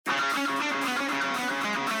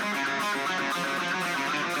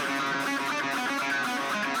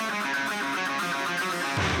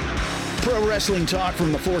Pro wrestling talk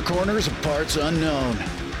from the four corners of parts unknown.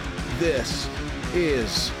 This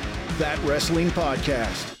is That Wrestling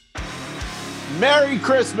Podcast. Merry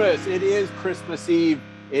Christmas. It is Christmas Eve.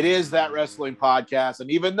 It is That Wrestling Podcast. And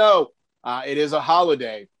even though it is a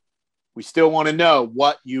holiday, we still want to know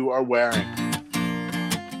what you are wearing.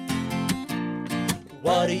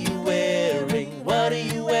 What are you wearing? What are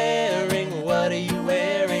you wearing? What are you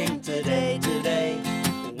wearing today?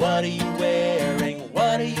 What are you wearing?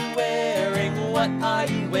 What are you wearing? What are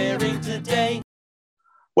you wearing today?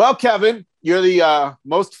 Well, Kevin, you're the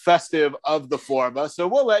most festive of the four of us, so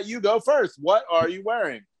we'll let you go first. What are you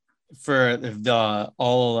wearing? For the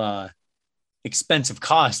all expensive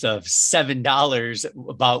cost of $7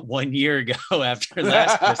 about 1 year ago after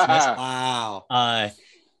last Christmas. Wow.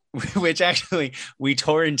 Which actually we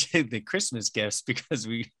tore into the Christmas gifts because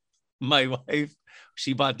my wife,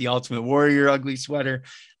 she bought the Ultimate Warrior ugly sweater.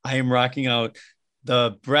 I am rocking out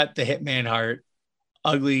the Bret the Hitman Hart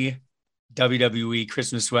ugly WWE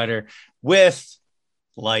Christmas sweater with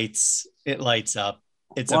lights. It lights up.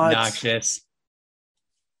 It's obnoxious.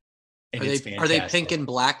 And Are they pink and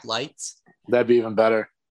black lights? That'd be even better.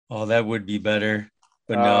 Oh, that would be better.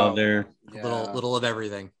 But no, they're little of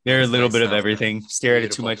everything. They're a little bit of everything. Stare at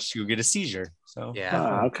it too much, you'll get a seizure. So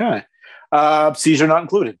yeah. Okay. Seizure not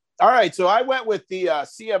included. All right. So I went with the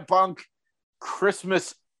CM Punk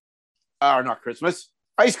Christmas, not Christmas,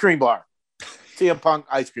 ice cream bar. CM Punk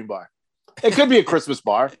ice cream bar. It could be a Christmas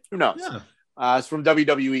bar. Who knows? Yeah. It's from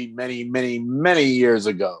WWE many years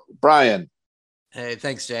ago. Brian. Hey,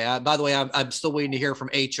 thanks, Jay. By the way, I'm still waiting to hear from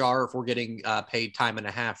HR if we're getting paid time and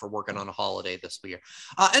a half for working on a holiday this year.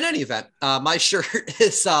 In any event, my shirt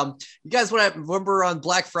is, you guys, when I remember on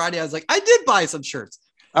Black Friday, I was like, I did buy some shirts.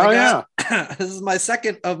 This is my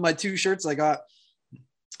second of my two shirts I got.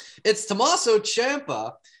 It's Tommaso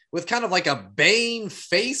Ciampa with kind of like a Bane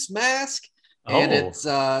face mask. And it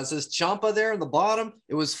says Ciampa there in the bottom.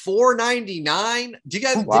 It was $4.99. Do you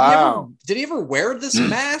guys? Wow. Did he ever wear this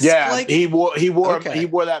mask? Yeah, he wore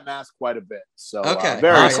that mask quite a bit. So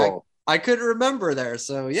very cool. I couldn't remember there.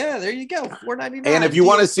 So yeah, there you go. $4.99. And if you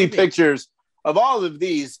want to see pictures of all of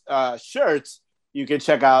these shirts, you can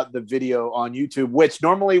check out the video on YouTube. Which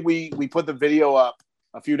normally we put the video up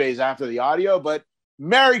a few days after the audio. But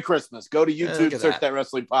Merry Christmas! Go to YouTube, search That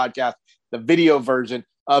Wrestling Podcast. The video version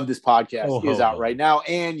of this podcast is out right now,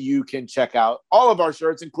 and you can check out all of our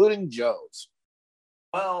shirts, including Joe's.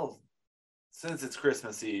 Well, since it's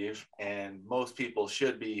Christmas Eve, and most people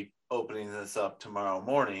should be opening this up tomorrow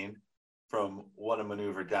morning from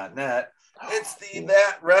whatamaneuver.net, it's the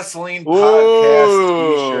That Wrestling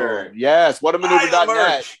Podcast t-shirt. Yes,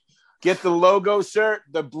 whatamaneuver.net. Get the logo shirt,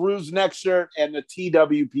 the Bruised Neck shirt, and the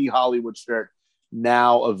TWP Hollywood shirt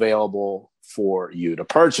now available for you to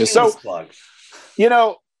purchase. So, you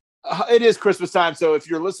know, it is Christmas time. So if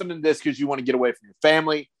you're listening to this because you want to get away from your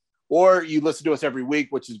family, or you listen to us every week,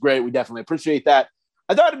 which is great, we definitely appreciate that.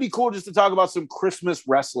 I thought it'd be cool just to talk about some Christmas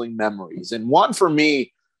wrestling memories. And one for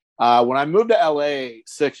me, when I moved to LA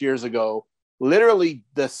 6 years ago, literally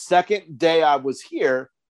the second day I was here,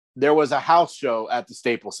 there was a house show at the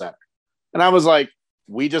Staples Center. And I was like,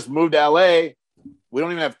 we just moved to LA. We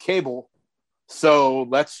don't even have cable. So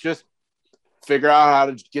let's just figure out how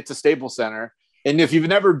to get to Staples Center. And if you've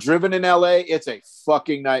never driven in LA, it's a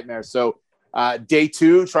fucking nightmare. So day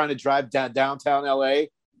two, trying to drive downtown LA,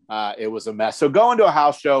 it was a mess. So going to a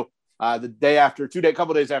house show the day after,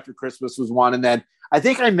 couple days after Christmas was one. And then I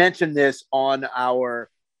think I mentioned this on our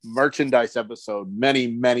merchandise episode many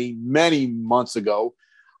months ago.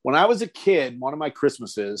 When I was a kid, one of my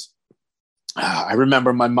Christmases, I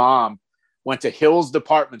remember my mom went to Hills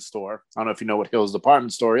Department Store. I don't know if you know what Hills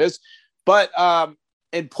Department Store is, but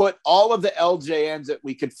and put all of the LJNs that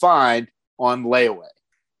we could find on layaway.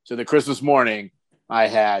 So the Christmas morning, I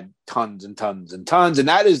had tons and tons and tons. And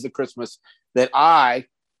that is the Christmas that I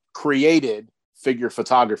created figure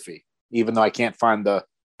photography, even though I can't find the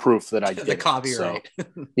proof that I did. The copyright.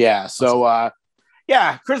 So, yeah. So,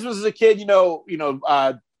 Christmas as a kid,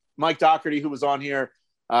 Mike Doherty, who was on here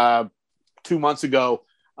 2 months ago,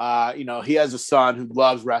 he has a son who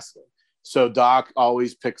loves wrestling. So Doc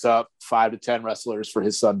always picks up 5 to 10 wrestlers for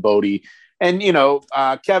his son, Bodie. And,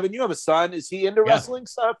 Kevin, you have a son. Is he into wrestling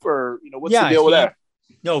stuff, or, what's the deal with that?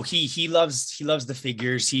 No, he loves the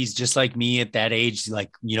figures. He's just like me at that age,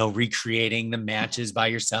 like, recreating the matches by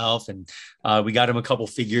yourself. And we got him a couple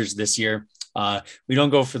figures this year. We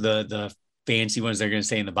don't go for the fancy ones they're going to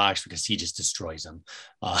stay in the box because he just destroys them.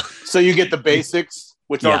 So you get the basics,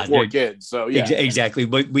 which are for kids. So yeah, exactly.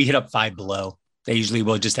 But we hit up Five Below. They usually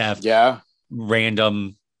will just have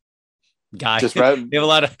random guys. They have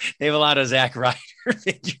a lot of Zack Ryder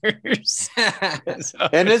pictures.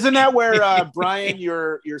 And isn't that where Brian,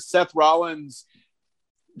 your Seth Rollins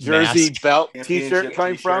jersey belt T-shirt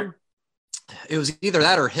coming from? It was either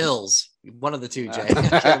that or Hills. One of the two, Jay.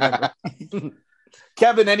 I can't remember.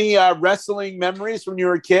 Kevin, any wrestling memories when you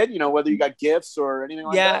were a kid? You know, whether you got gifts or anything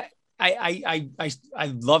like that?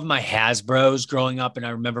 I love my Hasbros growing up, and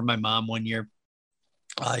I remember my mom one year.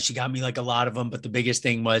 She got me like a lot of them, but the biggest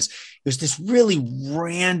thing was it was this really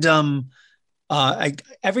random.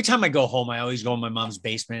 Every time I go home, I always go in my mom's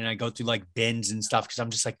basement and I go through like bins and stuff because I'm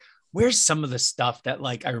just like, where's some of the stuff that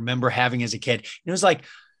like I remember having as a kid? And it was like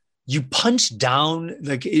you punch down,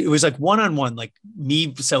 like it was like one-on-one, like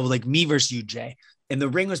me. So like me versus you, Jay, and the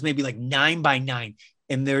ring was maybe like 9x9,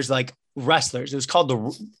 and there's like wrestlers. It was called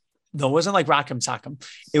No, it wasn't like Rock'em Sock'em.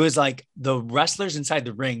 It was like the wrestlers inside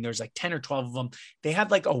the ring. There's like 10 or 12 of them. They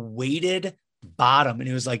had like a weighted bottom, and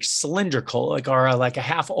it was like cylindrical, like a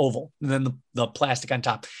half oval, and then the plastic on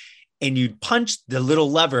top. And you'd punch the little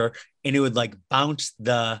lever, and it would like bounce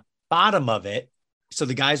the bottom of it. So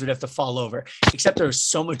the guys would have to fall over, except there was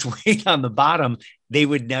so much weight on the bottom, they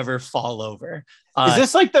would never fall over. Is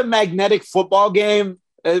this like the magnetic football game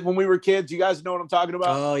when we were kids? You guys know what I'm talking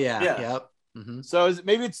about? Oh yeah. Yep. Mm-hmm. So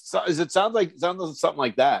it sounds like something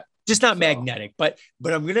like that. Just not magnetic, but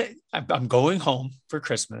I'm going home for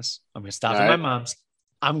Christmas. I'm gonna stop at my mom's.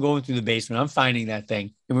 I'm going through the basement. I'm finding that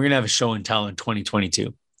thing, and we're gonna have a show and tell in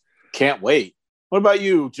 2022. Can't wait. What about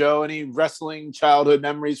you, Joe? Any wrestling childhood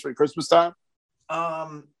memories for Christmas time?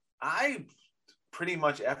 I pretty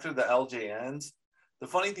much after the LJNs. The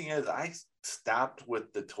funny thing is, I stopped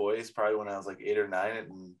with the toys probably when I was like 8 or 9,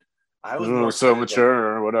 and I was more so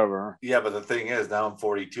mature or whatever. Yeah, but the thing is, now I'm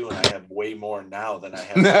 42 and I have way more now than I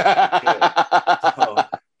had.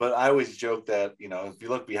 But I always joke that, you know, if you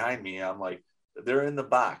look behind me, I'm like, they're in the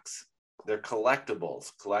box. They're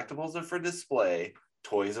collectibles. Collectibles are for display.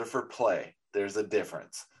 Toys are for play. There's a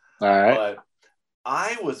difference. All right. But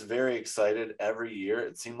I was very excited every year.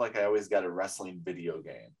 It seemed like I always got a wrestling video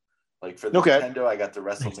game. Like for the Nintendo, I got the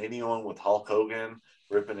WrestleMania one with Hulk Hogan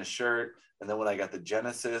ripping his shirt. And then when I got the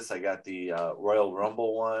Genesis, I got the Royal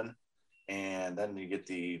Rumble one. And then you get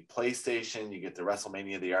the PlayStation, you get the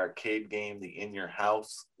WrestleMania, the arcade game, the In Your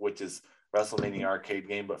House, which is WrestleMania arcade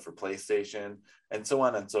game, but for PlayStation, and so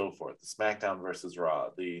on and so forth. The SmackDown versus Raw,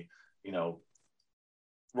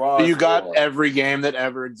 Raw. You got every game that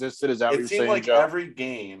ever existed. Is that what you're saying, like Joe?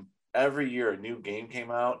 Every year a new game came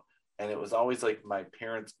out, and it was always like my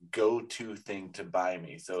parents' go-to thing to buy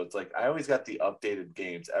me. So it's like I always got the updated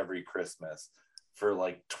games every Christmas for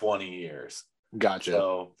like 20 years. Gotcha.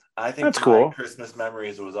 So I think that's cool. Christmas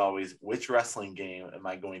memories was always, which wrestling game am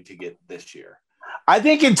I going to get this year? I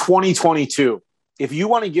think in 2022, if you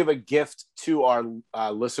want to give a gift to our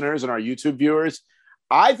listeners and our YouTube viewers,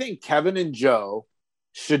 I think Kevin and Joe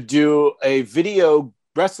should do a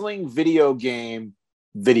wrestling video game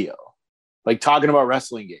video, like talking about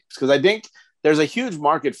wrestling games, because I think there's a huge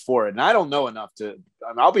market for it, and I don't know enough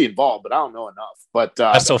I'll be involved, but I don't know enough. But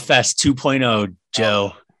WrestleFest 2.0,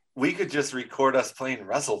 Joe. We could just record us playing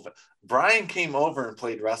WrestleFest. Brian came over and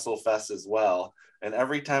played WrestleFest as well, and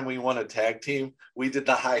every time we won a tag team, we did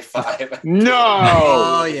the high five. No!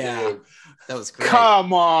 Oh yeah, that was great.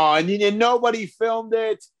 Come on, nobody filmed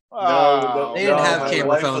it. No, they didn't have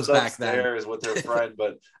camera phones back then. With her friend,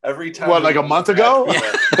 but every time, like a month ago?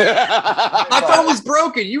 My phone was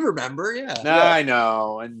broken. You remember? Yeah. I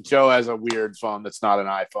know. And Joe has a weird phone that's not an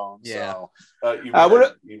iPhone. Yeah. So.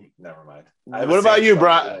 Never mind. What about you,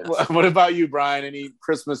 Brian? What about you, Brian? Any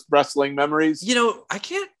Christmas wrestling memories? I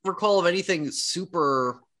can't recall of anything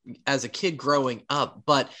super as a kid growing up,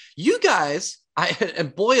 but you guys,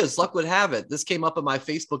 and boy, as luck would have it, this came up in my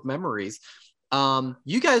Facebook memories.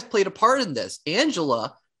 You guys played a part in this.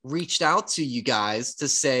 Angela reached out to you guys to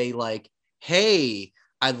say like, hey,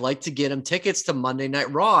 I'd like to get him tickets to Monday Night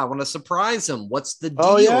Raw. I want to surprise him. What's the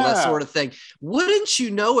deal? That sort of thing. Wouldn't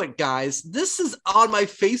you know it, guys? This is on my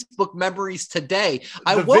Facebook memories today.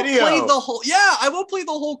 I won't play the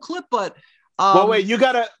whole clip, but well, wait, you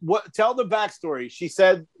gotta tell the backstory. She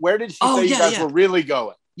said, where did she say you guys were really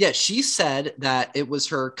going? Yeah, she said that it was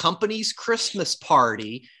her company's Christmas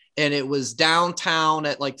party. And it was downtown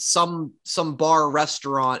at like some bar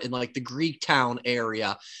restaurant in like the Greektown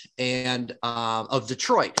area and of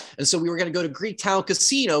Detroit. And so we were going to go to Greektown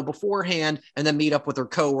Casino beforehand and then meet up with her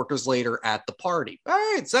coworkers later at the party. All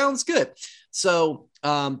right, sounds good. So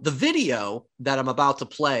the video that I'm about to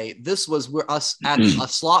play, this was us at a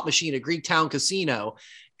slot machine at Greektown Casino.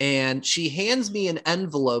 And she hands me an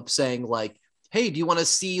envelope saying like, hey, do you want to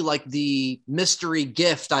see like the mystery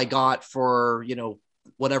gift I got for,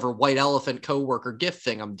 whatever white elephant coworker gift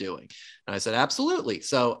thing I'm doing? And I said, absolutely.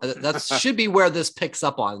 So that should be where this picks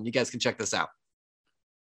up on. You guys can check this out.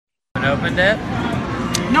 Opened it?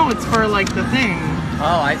 No, it's for like the thing.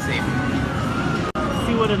 Oh, I see. Let's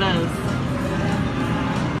see what it is.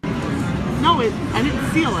 No, I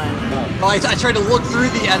didn't seal it. Oh, I tried to look through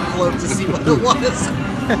the envelope to see what it was.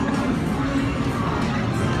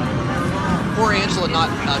 Poor Angela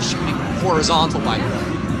not shooting horizontal, by the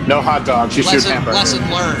way. No hot dogs. She shoots hamburgers. Lesson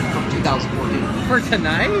learned from 2014. For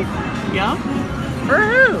tonight? Yep. For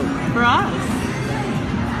who? For us.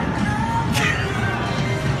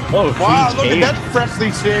 Oh, Wow, look at that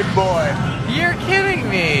freshly shaved boy. You're kidding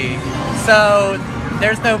me. So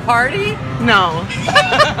there's no party? No.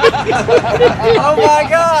 Oh my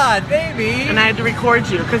God, baby. And I had to record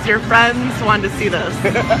you because your friends wanted to see this.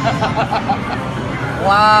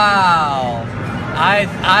 Wow. I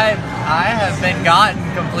have been gotten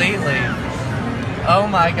completely. Oh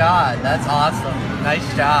my God, that's awesome.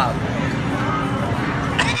 Nice job.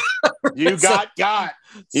 You got.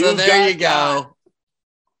 So there you go. Got.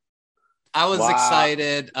 I was Wow.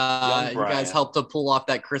 excited. You Brian. guys helped to pull off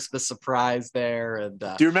that Christmas surprise there. And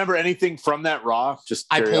Do you remember anything from that Raw? Just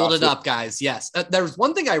I pulled it curiosity. up, guys. Yes. There was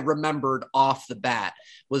one thing I remembered off the bat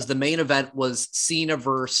was the main event was Cena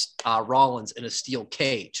versus Rollins in a steel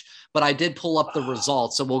cage. But I did pull up the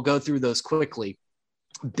results, so we'll go through those quickly.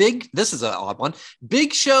 This is an odd one.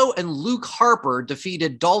 Big Show and Luke Harper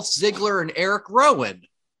defeated Dolph Ziggler and Eric Rowan.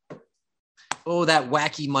 Oh, that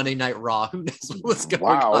wacky Monday Night Raw. Who knows what was going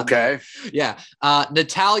on? Wow, okay. There. Yeah.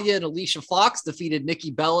 Natalia and Alicia Fox defeated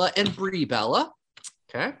Nikki Bella and Brie Bella.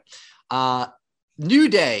 Okay. New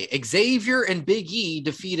Day, Xavier and Big E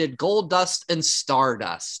defeated Goldust and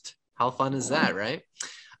Stardust. How fun is that, right?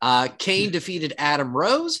 Kane defeated Adam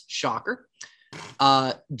Rose. Shocker.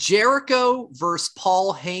 Jericho versus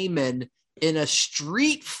Paul Heyman in a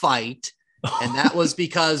street fight. And that was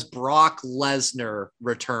because Brock Lesnar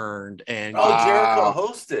returned. And Jericho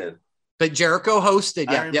hosted. But Jericho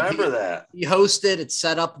hosted. Yeah, I remember that. He hosted. It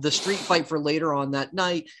set up the street fight for later on that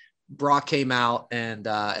night. Brock came out and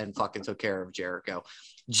fucking took care of Jericho.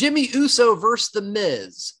 Jimmy Uso versus The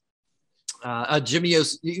Miz. Jimmy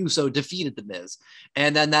Uso defeated The Miz.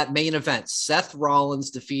 And then that main event, Seth Rollins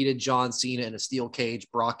defeated John Cena in a steel cage.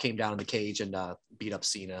 Brock came down in the cage and beat up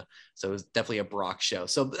Cena. So it was definitely a Brock show.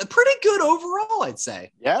 So pretty good overall, I'd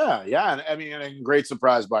say. Yeah. And I mean, a great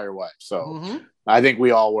surprise by your wife. So I think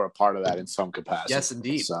we all were a part of that in some capacity. Yes,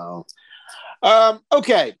 indeed. So,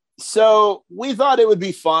 okay. So we thought it would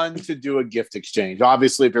be fun to do a gift exchange.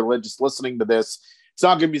 Obviously, if you're just listening to this, it's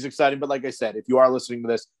not going to be as exciting. But like I said, if you are listening to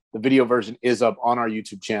this, the video version is up on our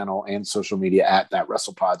YouTube channel and social media at That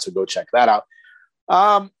WrestlePod. So go check that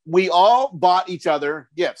out. We all bought each other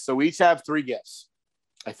gifts. So we each have 3 gifts,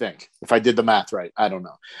 I think, if I did the math right. I don't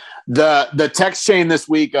know. The text chain this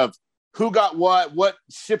week of who got what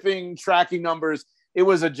shipping tracking numbers, it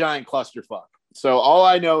was a giant clusterfuck. So all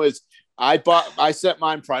I know is I set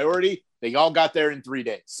mine priority. They all got there in 3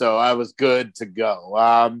 days. So I was good to go.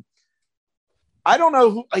 I don't know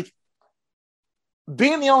who, like,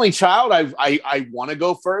 being the only child, I want to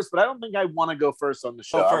go first, but I don't think I want to go first on the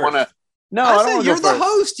show. I want to. No, I don't. You're the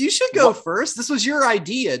host. You should go first. This was your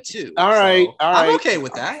idea too. All right. I'm okay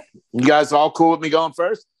with that. You guys all cool with me going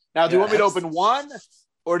first? Now, do you want me to Yes. open one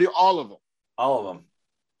or do all of them? All of them.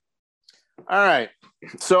 All right.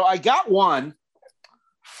 So I got one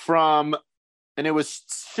from, and it was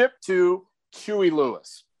shipped to Chewy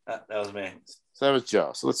Lewis. That was me. So that was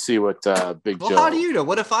Joe. So let's see what Big Well, Joe. how do you know?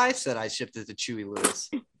 What if I said I shipped it to Chewy Lewis?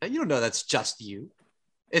 You don't know that's just you.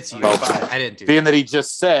 It's you. Okay. I didn't do Being that. that he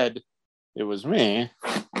just said it was me.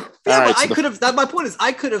 Yeah, All but right, I so could have. My point is,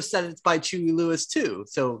 I could have said it's by Chewy Lewis too.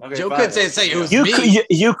 So Okay, Joe fine. could say it was you me.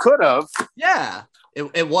 you could have. Yeah,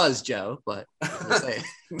 it was Joe, but I'm saying.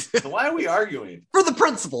 So why are we arguing? For the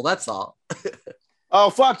principle, that's all. Oh,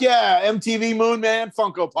 fuck yeah. MTV Moon Man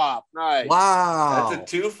Funko Pop. Nice. Wow,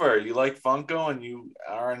 That's a twofer. You like Funko and you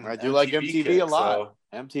are an I do like MTV a kick, lot.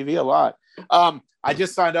 so- MTV a lot. I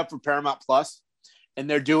just signed up for Paramount Plus, and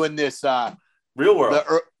they're doing this Real world.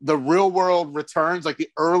 the real world returns, like the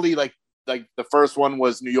early, like the first one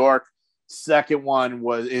was New York, second one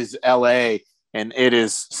is LA, and it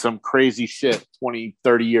is some crazy shit 20,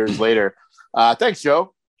 30 years later. Thanks,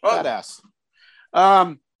 Joe. Badass.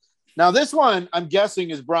 Now this one I'm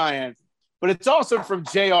guessing is Brian, but it's also from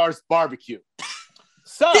JR's Barbecue.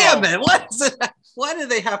 So damn it! What is it? Why do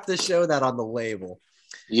they have to show that on the label?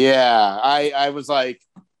 yeah, I was like,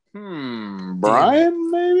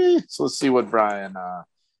 Brian, maybe. So let's see what Brian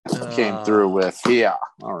came through with. Yeah.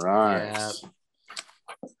 All right. Yeah.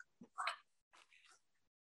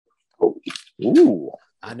 Oh, ooh.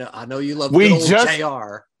 I know you love We good old just-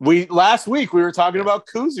 JR. Last week we were talking about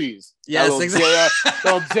koozies. Yes, Little exactly.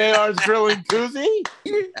 Little JR's grilling koozie.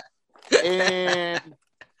 And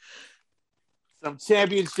some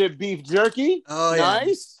championship beef jerky. Oh, yeah.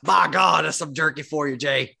 Nice. My God, that's some jerky for you,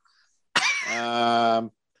 Jay. A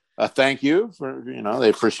thank you for, they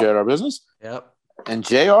appreciate our business. Yep. And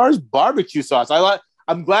JR's barbecue sauce.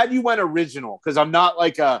 I'm glad you went original because I'm not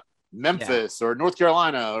like a Memphis or North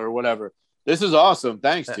Carolina or whatever. This is awesome.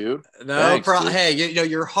 Thanks, dude. No problem. Hey,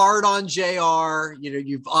 you're hard on JR.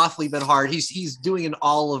 You've awfully been hard. He's doing an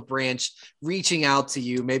olive branch, reaching out to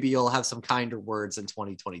you. Maybe you'll have some kinder words in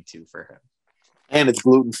 2022 for him. And it's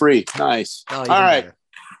gluten-free. Nice. Oh, all right. Better.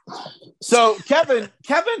 So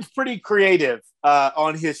Kevin's pretty creative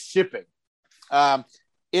on his shipping.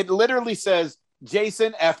 It literally says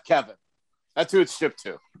Jason F. Kevin. That's who it's shipped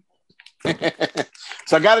to.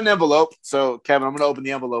 So I got an envelope. So Kevin, I'm going to open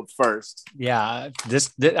the envelope first. Yeah,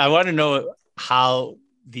 this I want to know how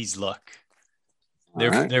these look.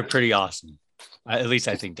 They're pretty awesome. At least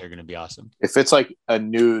I think they're going to be awesome. If it's like a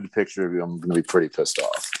nude picture of you, I'm going to be pretty pissed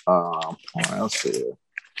off. All right, let's see.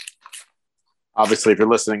 Obviously, if you're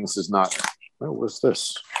listening, this is not. What was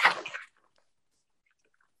this?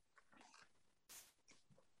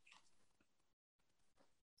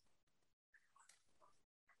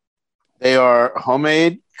 They are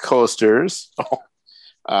homemade coasters.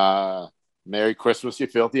 Merry Christmas, you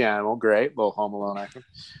filthy animal. Great. Little Home Alone action.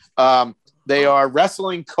 They are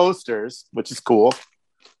wrestling coasters, which is cool.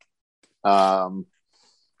 The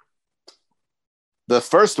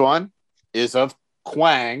first one is of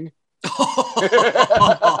Quang.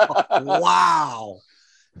 Wow.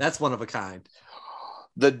 That's one of a kind.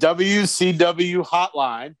 The WCW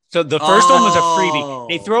hotline. So the first one was a freebie.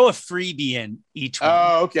 They throw a freebie in each one.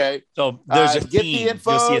 Oh, okay. So there's a get theme. the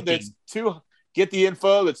info. You'll see a That's theme. get the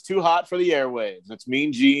info that's too hot for the airwaves. It's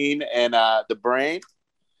Mean Gene and the Brain.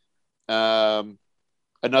 Another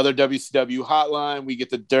WCW hotline. We get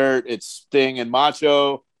the dirt. It's Sting and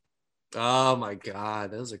Macho. Oh my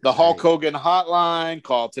God, those are The great. Hulk Hogan hotline.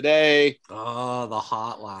 Call today. Oh, the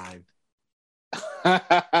hotline.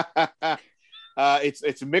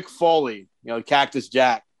 It's Mick Foley. Cactus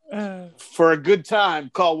Jack. For a good time,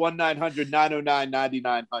 call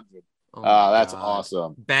 1-900-909-9900. That's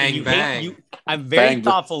awesome. Bang bang. I'm very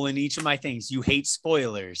thoughtful in each of my things. You hate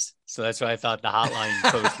spoilers, so that's why I thought the hotline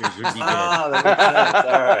posters would be good. That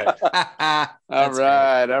makes sense. All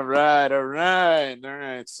right. All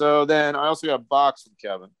right. So then I also got a box from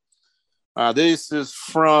Kevin. This is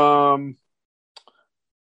from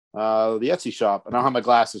the Etsy shop. I don't have my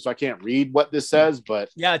glasses, so I can't read what this says, but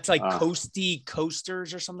yeah, it's like Coasty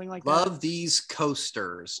Coasters or something like that. Love these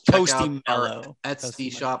coasters. Check Coasty out Mellow. our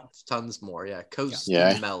Etsy shop, tons more. Yeah,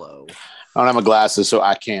 Coasty Mellow. I don't have my glasses, so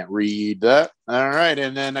I can't read that. All right,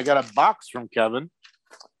 and then I got a box from Kevin.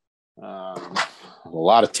 A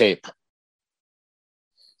lot of tape.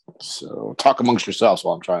 So talk amongst yourselves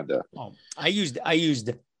while I'm trying to. Oh, I used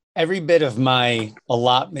every bit of my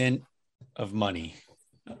allotment of money.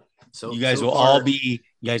 So you guys will all be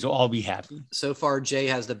happy. So far, Jay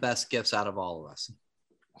has the best gifts out of all of us.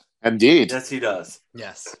 Indeed. Yes, he does.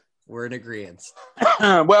 Yes, we're in agreement.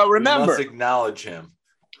 Well, remember, we must acknowledge him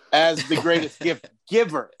as the greatest gift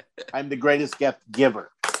giver. I'm the greatest gift giver.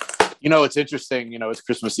 It's interesting. It's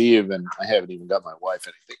Christmas Eve, and I haven't even got my wife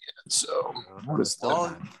anything yet. So what is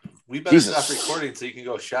that? We better stop recording so you can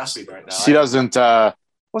go shopping right now. She doesn't.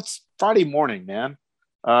 What's Friday morning, man?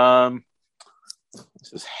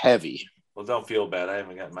 This is heavy. Well, don't feel bad. I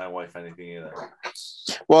haven't got my wife anything either.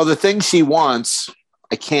 Well, the thing she wants,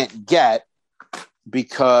 I can't get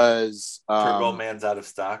because Turbo Man's out of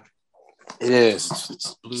stock. It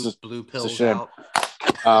is. It's blue pills shame.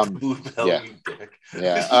 out. Blue pill, yeah. you dick.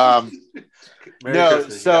 Yeah. No.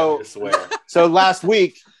 So last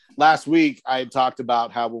week I had talked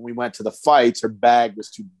about how when we went to the fights, her bag was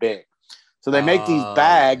too big. So they make these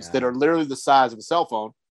bags that are literally the size of a cell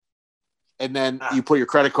phone. And then you put your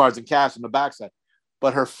credit cards and cash on the backside.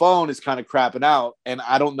 But her phone is kind of crapping out. And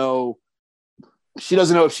I don't know. She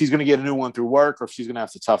doesn't know if she's going to get a new one through work or if she's going to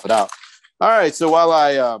have to tough it out. All right. So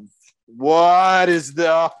while what is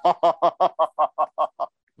the...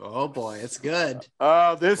 Oh, boy. It's good.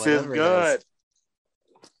 Oh, this Whatever is good.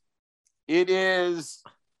 It is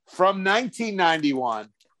from 1991.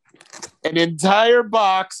 An entire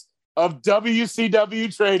box of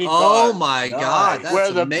WCW trading cards. Oh my God, that's where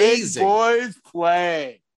the amazing. big boys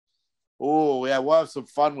play. Oh yeah, we'll have some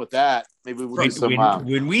fun with that. Maybe we'll do some.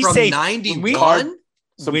 When we from say 91,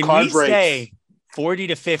 some card breaks. Say 40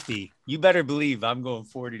 to 50, you better believe I'm going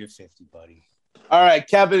 40 to 50, buddy. All right,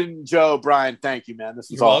 Kevin, Joe, Brian, thank you, man. This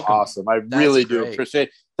was You're all welcome. awesome. I That's really do great. appreciate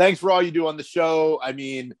it. Thanks for all you do on the show. I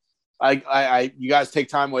mean, you guys take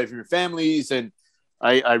time away from your families, and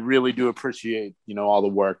I really do appreciate, all the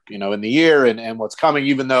work, in the year and what's coming,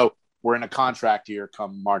 even though we're in a contract year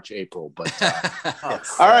come March, April. But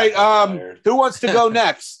all right, who wants to go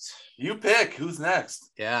next? You pick. Who's next?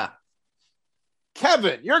 Yeah.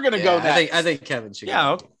 Kevin, you're going to go next. I think Kevin should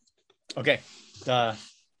Yeah. go. Okay.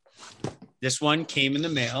 This one came in the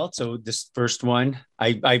mail. So this first one,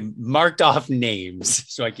 I marked off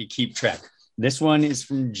names so I could keep track. This one is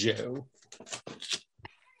from Joe.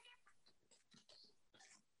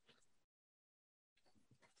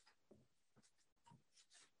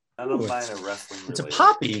 I don't mind a wrestling. It's a related.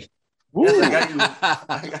 poppy. Yes,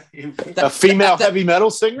 I got you. A female heavy metal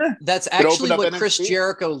singer? That's Could open actually up what Chris NXT?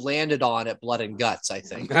 Jericho landed on at Blood and Guts, I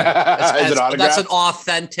think. Is it autographed? That's an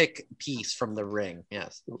authentic piece from the ring.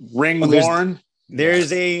 Yes. Ring Oh, there's- worn?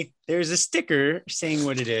 There's a sticker saying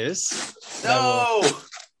what it is. No.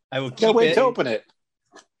 I will keep Can't wait it. to open it.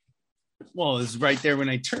 Well, it was right there when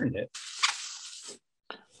I turned it.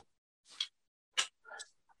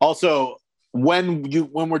 Also, when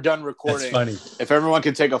we're done That's recording, funny. if everyone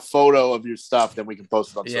can take a photo of your stuff, then we can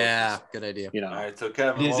post it on Yeah, socials. good idea. All right, so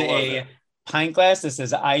Kevin, It is what was a it? pint glass that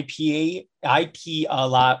says IPA. I pee a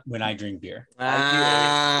lot when I drink beer. With the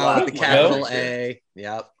Wow. capital A.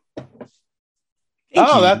 Yep. Thank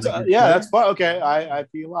Oh, you. that's that's fun. Okay, I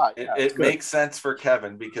pee a lot. It, Yeah, it good. makes sense for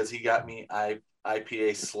Kevin because he got me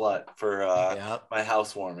IPA slut for Yep. my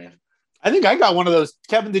housewarming. I think I got one of those.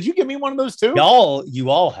 Kevin, did you give me one of those too? You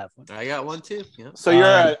all have one. I got one too. Yep. So you're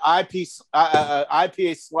an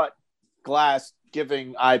IPA slut glass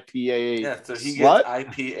giving IPA. Yeah, so he slut?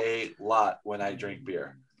 gets IPA lot when I drink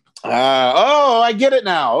beer. I get it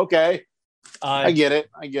now. Okay, Uh, I get it.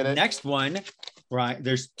 Next one, Brian.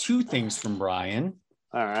 There's two things from Brian.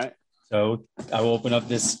 All right. So I will open up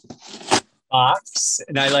this box,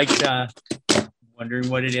 and I like wondering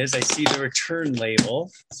what it is. I see the return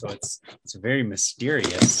label, so it's very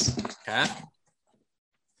mysterious. Okay.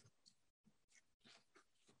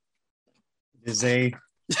 It is a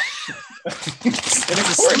It's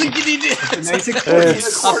nice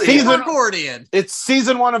It's a season, accordion. it's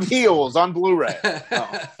season 1 of Heels on Blu-ray.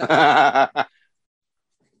 Oh.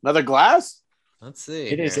 Another glass? Let's see.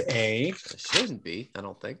 It is here. a It shouldn't be. I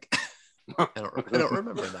don't think. I don't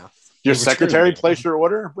remember now. Your Return secretary label. placed your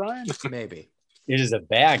order, Brian? Maybe. It is a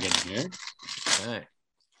bag in here. Okay.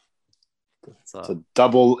 It's a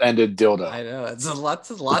double-ended dildo. I know it's a lot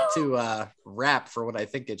to wrap for what I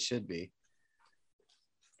think it should be.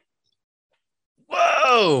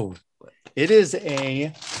 Whoa! It is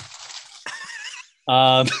a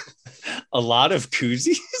a lot of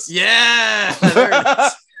koozies. Yeah. There it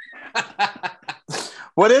is.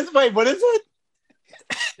 What is it?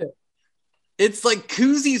 It's like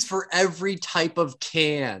koozies for every type of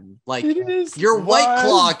can. Like It is your White What?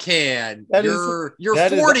 Claw can, That is- your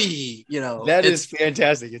that is- 40, that it's, is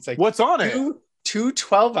fantastic. It's like What's on it? two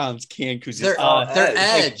 12-ounce can koozies. they're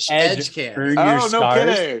Edge. edge can. Earn Oh, your no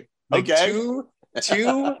stars. kidding. Like Okay. two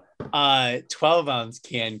 12-ounce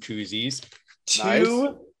can koozies,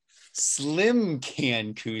 two slim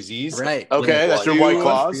can koozies, Right. Okay, that's your White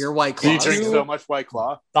Claws. For your White You Claws. drink so much White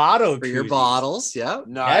Claw. bottle For your koozies. bottles. Yeah.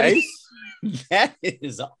 Nice. That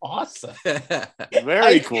is awesome.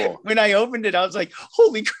 Very cool. When I opened it, I was like,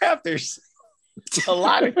 "Holy crap! There's a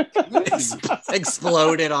lot of koozies."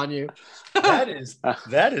 Exploded on you. that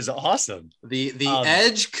is awesome. The Um,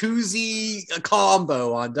 Edge koozie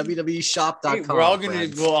combo on WWEshop.com. Hey,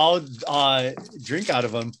 we'll friends. all drink out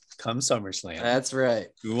of them come SummerSlam. That's right.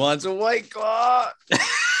 Who wants a White Claw?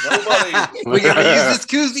 Nobody. We gotta use this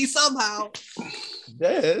koozie somehow.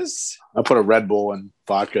 This. I'll put a Red Bull and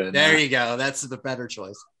vodka in There you go. That's the better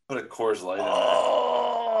choice. Put a Coors Light in there.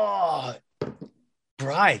 Oh,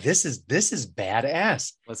 Bri, this is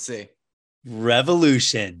badass. Let's see.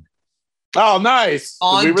 Revolution Oh, nice.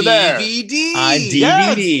 On We were there. DVD. on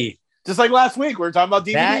DVD. Just like last week, we were talking about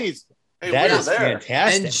DVDs. Hey, That we were is there.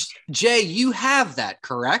 fantastic. And Jay, you have that,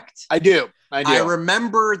 correct? I do. I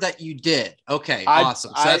remember that you did. Okay,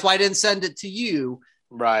 awesome. So that's why I didn't send it to you.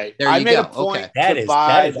 Right. There I you made go. a point Okay. That to is- buy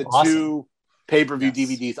that is the awesome. two pay-per-view Yes.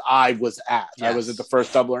 DVDs I was at. I was Yes. at the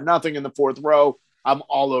first Double or Nothing in the fourth row. I'm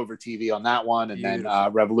all over TV on that one. And then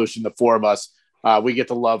Beautiful. Revolution, the four of us, we get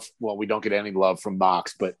the love. Well, we don't get any love from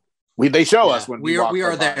Mox, but they show us when we walk we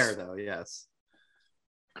are from there us. though. Yes.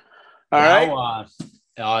 All right.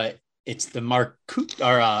 Now, it's the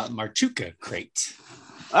Marchuka crate.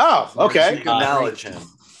 Oh, okay. You can acknowledge him.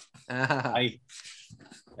 I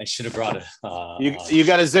I should have brought it. You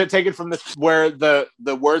got to take it from where the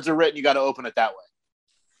words are written. You got to open it that way,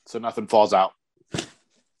 so nothing falls out.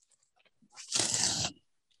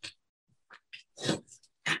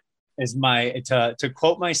 Is to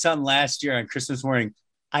quote my son last year on Christmas morning,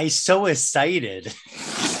 I so excited.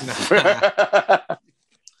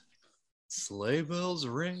 Sleigh bells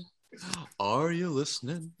ring. Are you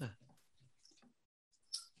listening?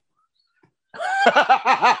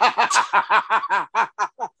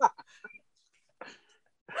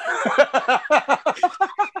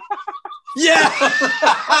 Yeah,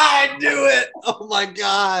 I knew it. Oh my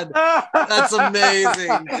God, that's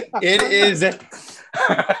amazing. It is.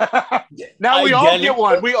 Now we all get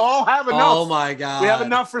one. We all have enough. Oh my God, we have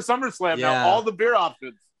enough for SummerSlam now. All the beer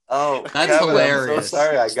options. Oh, that's Kevin, hilarious. I'm so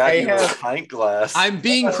sorry, I got you a pint glass. I'm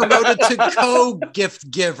being promoted to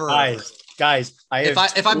co-gift giver. Guys,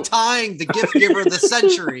 if I'm tying the gift giver of the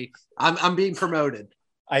century, I'm being promoted.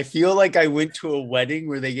 I feel like I went to a wedding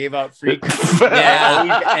where they gave out free. Yeah,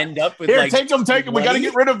 we end up with here. Take them. We got to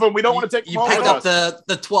get rid of them. We don't want to take them. You picked up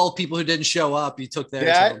the 12 people who didn't show up. You took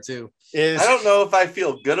theirs home too. I don't know if I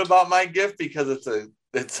feel good about my gift because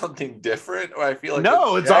it's something different, or I feel like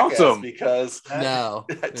it's awesome because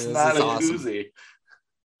it's not a awesome. koozie.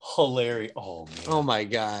 Hilarious! Oh man! Oh my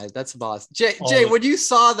God, that's awesome. Jay, when you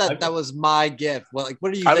saw that was my gift, what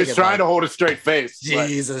do you? I was trying to hold a straight face.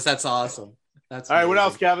 Jesus, that's awesome. That's all right. What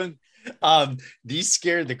else, Kevin? These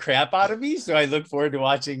scared the crap out of me, so I look forward to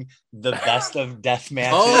watching the best of death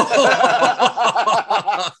matches.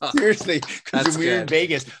 Seriously, because when we were in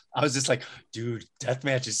Vegas, I was just like, dude, death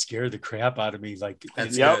matches scare the crap out of me. Like,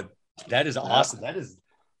 that's good. That is awesome. That is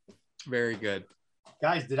very good.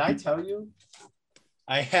 Guys, did I tell you?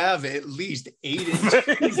 I have at least 8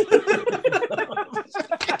 inches.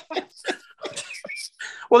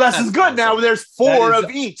 Well, this is good. Awesome. Now there's 4 of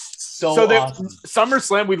each. So awesome.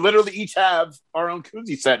 SummerSlam, we literally each have our own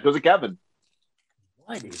koozie set because of Kevin.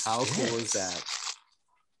 How cool is that?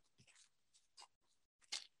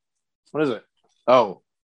 What is it? Oh,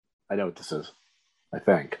 I know what this is. I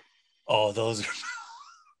think. Oh, those are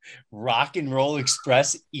Rock and Roll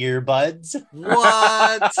Express earbuds.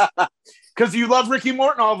 What? Because you love Ricky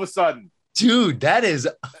Morton all of a sudden. Dude, that is...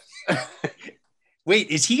 Wait,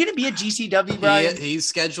 is he going to be at GCW, Brian? He's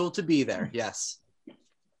scheduled to be there, yes.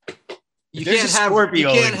 You There's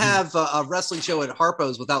can't have a wrestling show at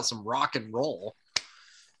Harpo's without some rock and roll.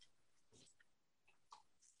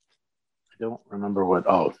 I don't remember what...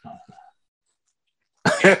 Oh.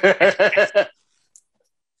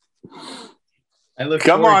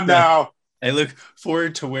 Come on now. I look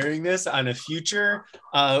forward to wearing this on a future.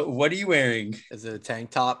 What are you wearing? Is it a tank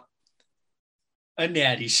top? A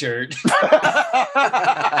natty shirt.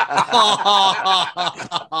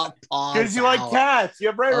 Because you like cats. You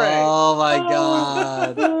have Ray Ray. Oh my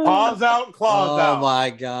God. Paws out, claws out. Oh my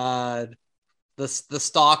God. The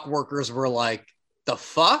stock workers were like, the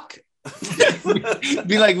fuck?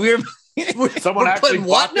 Be like, we're putting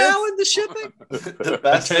what now in the shipping? The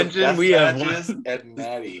best attention we have at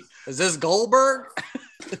Natty. Is this Goldberg?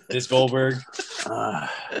 This Goldberg.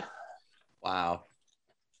 Wow.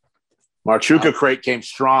 Marchuka crate came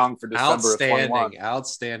strong for December of 21.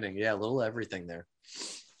 Outstanding. Yeah, a little everything there.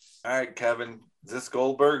 All right, Kevin. Is this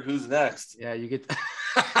Goldberg? Who's next? Yeah, you get.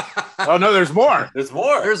 Oh no, there's more. There's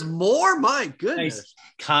more. There's more. My goodness. Nice.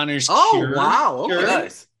 Connor's. Oh cure. wow. Okay.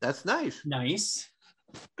 Nice. That's nice. Nice.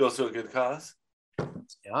 Goes to a good cause.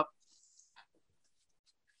 Yep.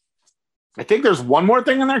 I think there's one more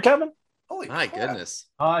thing in there, Kevin. Holy my crap. Goodness.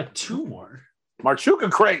 2 more.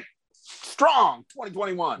 Marchuka crate. Strong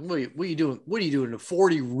 2021. What are you doing? What are you doing?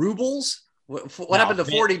 40 rubles? What happened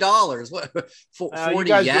to $40? What 40 you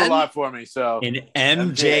guys yen? do a lot for me. So an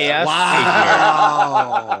MJF. Wow.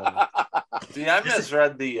 See, I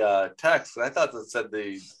misread the text. I thought that said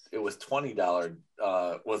it was $20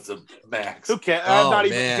 was the max. Okay, I'm not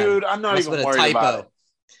even worried about it.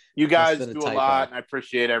 You guys do a lot, and I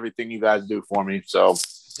appreciate everything you guys do for me. So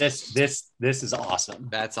this is awesome.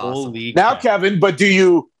 That's awesome. Holy now, crap. Kevin, but do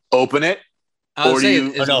you open it? Or do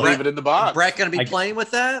you leave it in the box? Brett going to be playing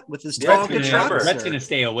with that? With his Tonka truck? Brett's going to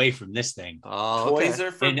stay away from this thing. Oh, okay. Toys are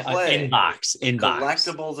for play. Inbox.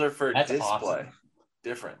 Collectibles are for display. Awesome.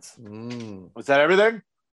 Difference. Was that everything?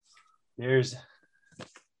 There's...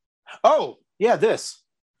 Oh, yeah, this.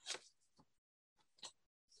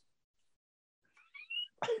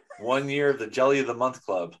 1 year of the Jelly of the Month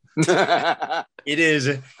Club. It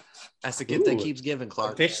is. That's the gift that keeps giving,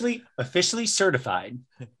 Clark. Officially certified.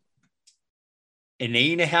 An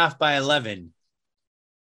 8.5 by 11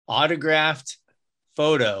 autographed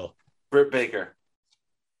photo. Britt Baker.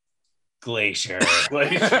 Glacier.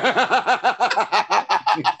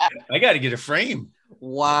 I got to get a frame.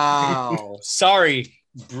 Wow. Sorry,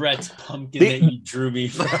 Brett Pumpkin, that you drew me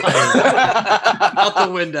from. Out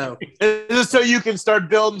the window. This is so you can start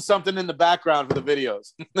building something in the background for the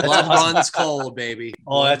videos. Blood runs cold, baby.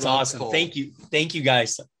 Oh, that's Blood runs awesome. cold. Thank you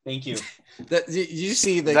guys. Thank you. You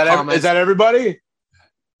see the Is comments? that everybody?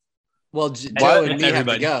 Well, Joe What? and me have to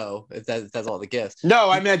Everybody. go. If that's all the gifts. No,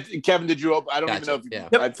 I meant Kevin. Did you open? I don't even Gotcha, know if you. yeah.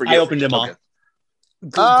 Yep, I forget. I opened them all. Okay.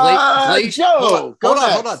 Glacier, Joe, hold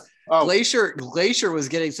on. Oh, Glacier was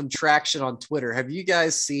getting some traction on Twitter. Have you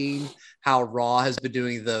guys seen how Raw has been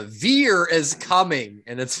doing the Veer is coming?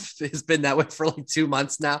 And it's been that way for like 2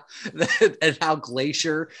 months now. And how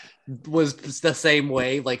Glacier was the same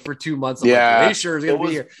way, like for 2 months. Yeah. Like, Glacier is gonna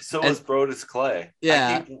be here. So And- was Brodus Clay.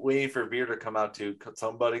 Yeah. I keep waiting for Veer to come out to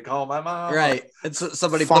somebody call my mom. Right. And so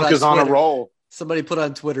somebody Funk put is on on a Twitter, roll. somebody put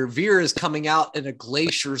on Twitter, Veer is coming out in a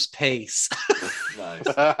Glacier's pace. Nice.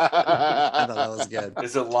 I thought that was good.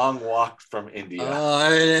 It's a long walk from India.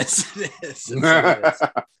 Oh, it is. It is. It is.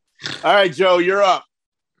 All right, Joe, you're up.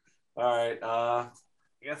 All right. I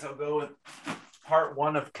guess I'll go with part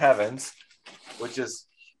one of Kevin's, which is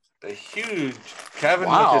a huge Kevin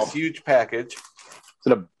Wow. with this huge package. Is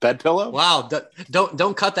it a bed pillow? Wow,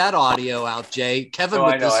 don't cut that audio out, Jay. Kevin No,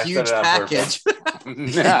 I with know, this I said huge it on package.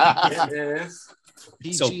 It is.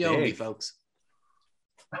 PG So only, big. folks.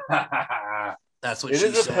 It That's what is she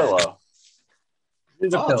a said. pillow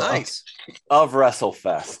Oh, nice. of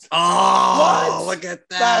WrestleFest. Oh, look at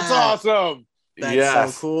that. That's awesome. That's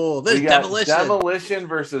Yes. so cool. We This got demolition. Demolition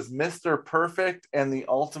versus Mr. Perfect and the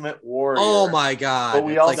Ultimate Warrior. Oh my god. But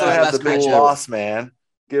we It's also like have best the big match ever. Boss Man.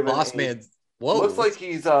 Boss Man. Whoa. Looks like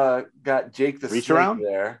he's got Jake the Reach Snake around?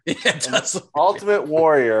 there. Yeah, it does. Ultimate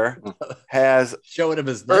Warrior has Showing him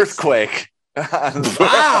his nuts. Earthquake.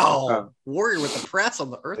 Wow. Warrior with the press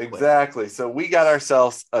on the earthquake. Exactly. So we got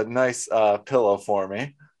ourselves a nice pillow for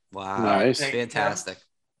me. Wow. Nice. Fantastic.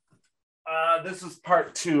 This is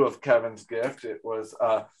part two of Kevin's gift. It was,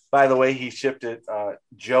 by the way, he shipped it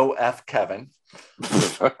Joe F. Kevin,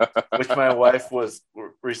 which my wife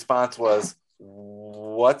response was,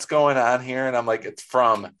 what's going on here? And I'm like, it's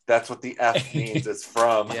from. That's what the F means. It's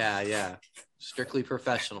from. Yeah. Strictly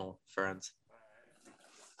professional, friends.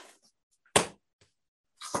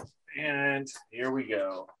 And here we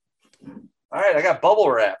go. All right, I got bubble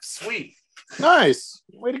wrap. Sweet. Nice.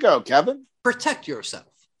 Way to go, Kevin. Protect yourself.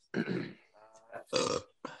 All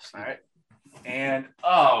right. And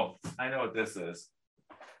I know what this is.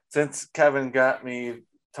 Since Kevin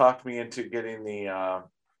talked me into getting the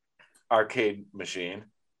arcade machine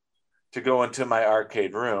to go into my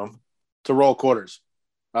arcade room. To roll quarters.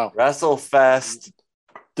 Oh. WrestleFest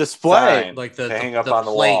Display. sign Like to the hang up the on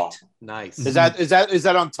the plate. wall. Nice. Is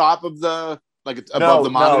that on top of the above the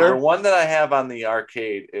monitor? No, the one that I have on the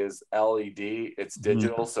arcade is LED. It's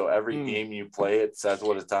digital, so every Mm. game you play, it says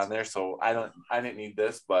what it's on there. So I didn't need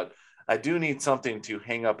this, but I do need something to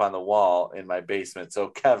hang up on the wall in my basement. So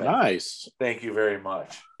Kevin, Nice. thank you very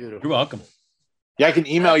much. You're welcome. Yeah, I can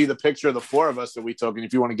email you the picture of the four of us that we took, and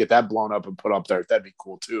if you want to get that blown up and put up there, that'd be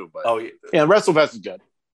cool too. But Oh, yeah, WrestleFest is good.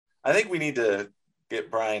 I think we need to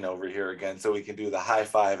get Brian over here again so we can do the high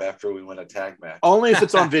five after we win a tag match. Only if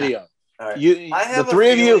it's on video. All right. The I have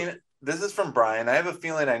three of you. feeling, this is from Brian. I have a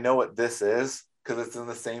feeling I know what this is because it's in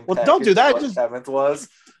the same. Well, don't do package that. as Just what Kevin's was.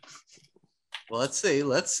 Well, let's see.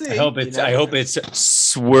 I hope it's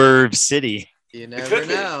Swerve City. You could never be.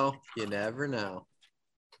 know. You never know.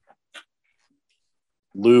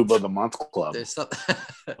 Lube of the Month Club. There's something.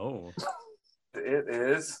 Oh, It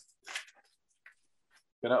is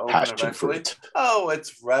gonna open Passion eventually. fruit. Oh,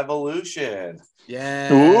 it's Revolution.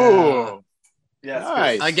 Yeah. Ooh, Yes.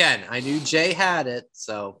 nice. Again, I knew Jay had it,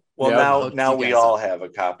 so Well, Yeah. Hooked now you we guys all up. have a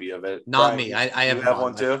copy of it. not Brian, me. I you haven't have bought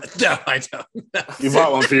one too. No, I don't. You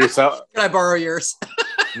bought one for yourself. Can I borrow yours?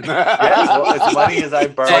 Yeah, as funny as I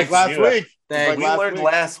borrowed It's like from last you. week. Thank We last learned week.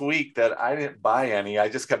 last week that I didn't buy any. I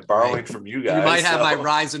just kept borrowing from you guys. You might have so my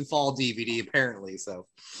Rise and Fall DVD, apparently. So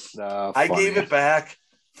I gave it back.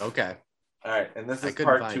 okay. All right, and this I is couldn't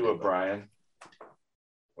part find two it, of but- Brian.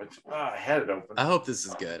 Which I had it open. I hope this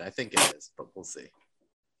is good. I think it is, but we'll see.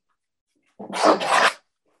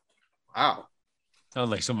 Wow. sounds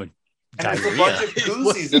like someone And there's a diarrhea. bunch of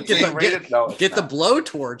koozies. It's being rated. No, it's Get the not.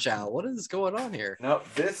 blowtorch out. What is going on here? No,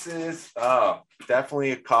 this is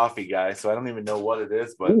definitely a coffee guy. So I don't even know what it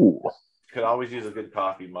is, but Ooh, could always use a good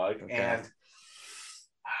coffee mug. Okay. And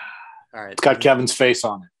All right. it's got Kevin's face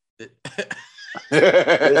on this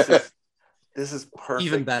it. is perfect.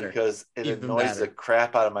 Even better. Because it Even annoys better. the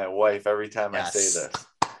crap out of my wife every time I say Yes. this.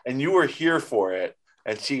 And you were here for it,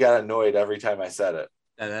 and she got annoyed every time I said it.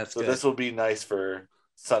 And that's So good. this will be nice for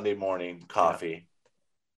Sunday morning coffee.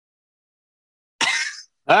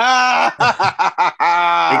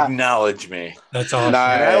 Acknowledge me. That's awesome.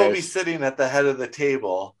 Nice. And I will be sitting at the head of the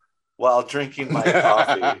table while drinking my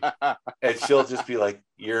coffee, and she'll just be like,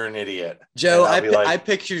 "You're an idiot." Joe, And I'll be like, I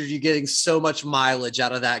pictured you getting so much mileage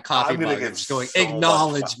out of that coffee I'm gonna mug. get Just going, so much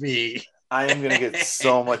acknowledge me. I am going to get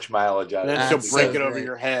so much mileage out And of then it. she'll That's break so it over great.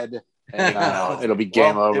 your head. And, No. it'll be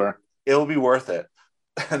game Well, over. It'll be worth it.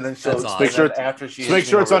 And then she'll That's awesome. Make sure it's- after she make hits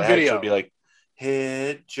sure me it's over on the head, video. She'll be like,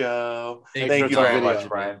 "Hit Joe." Make Thank sure you it's on very video. much,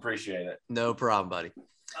 Brian. Appreciate it. No problem, buddy.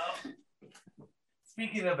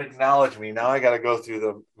 Speaking of acknowledge me, now I got to go through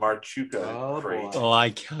the Marchuka Oh, crate. boy. Oh, I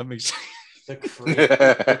can't make sense. The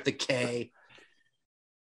crate with the K.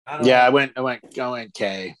 Yeah, I went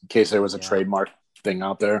K in case there was a Yeah. trademark thing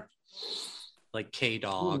out there. Like K Who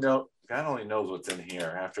Dog. know- God only knows what's in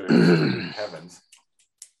here after heavens.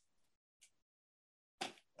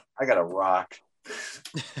 I got a rock.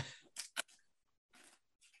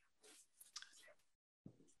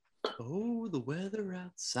 Oh, the weather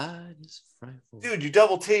outside is frightful. Dude, you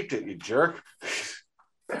double taped it, you jerk.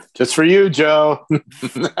 Just for you, Joe.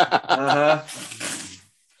 Uh-huh.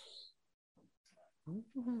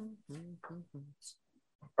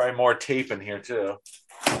 Probably more tape in here too.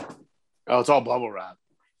 Oh, it's all bubble wrap.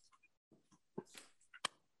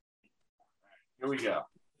 Here we go.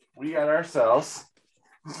 We got ourselves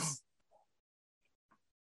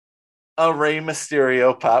a Rey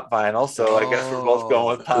Mysterio pop vinyl. So I guess we're both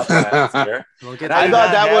going with pop vinyls here. Look And at I do thought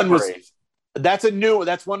not that have one was- Rey.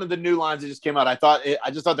 That's one of the new lines that just came out. I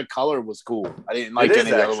just thought the color was cool. I didn't like It any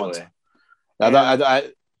is of the other ones.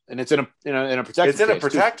 actually. And it's in a protector. It's in a case, too.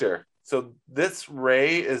 protector. So this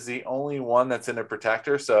Rey is the only one that's in a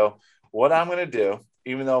protector. So what I'm going to do,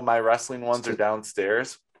 even though my wrestling ones are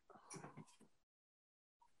downstairs,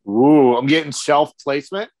 Ooh, I'm getting shelf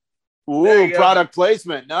placement. There Ooh, you go. product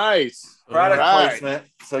placement. Nice. product Right. placement.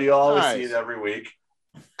 So you'll always see Nice. it every week.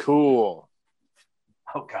 Cool.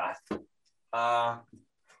 Oh God.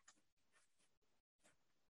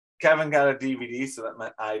 Kevin got a DVD, so that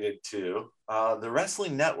meant I did too. The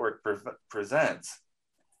Wrestling Network presents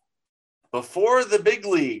Before the Big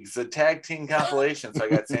Leagues, a tag team compilation. So I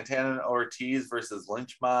got Santana and Ortiz versus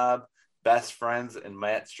Lynch Mob, Best Friends, and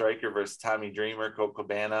Matt Stryker versus Tommy Dreamer, Colt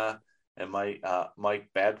Cabana, and Mike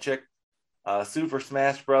Babchick. Super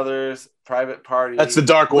Smash Brothers, Private Party. That's the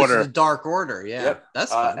Dark Which is Order. the Dark Order. Yeah, Yep.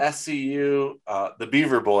 that's fun. SCU, the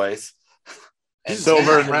Beaver Boys, and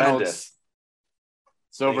Silver and Jack Reynolds. Mendes.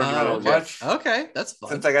 Silver Thank and you Oh, very Reynolds. okay. much. Okay, that's fun.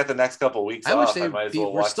 Since I got the next couple weeks I wish off, they I might as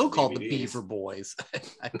well were watch still called the DVDs. Beaver Boys.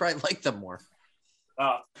 I probably like them more.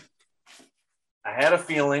 I had a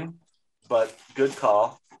feeling, but good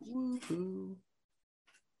call. Woo-hoo.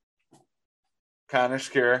 Connor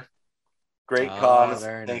Scare, great Oh, cause.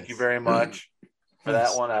 very Thank nice. you very much for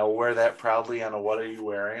that one. I will wear that proudly on a What Are You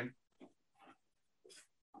Wearing?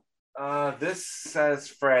 This says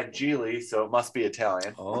Fragile, so it must be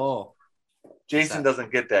Italian. Oh, Jason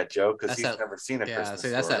doesn't get that joke because that's he's that- never seen a yeah. Christmas See,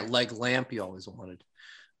 that's Story. that leg lamp you always wanted.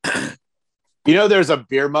 You know, there's a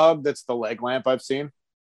beer mug that's the leg lamp I've seen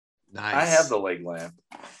Nice. I have the leg lamp.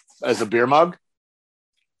 as a beer mug.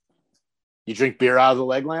 You drink beer out of the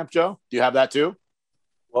leg lamp, Joe? Do you have that too?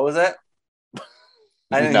 What was that?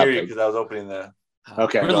 I didn't hear you Nothing. because I was opening the.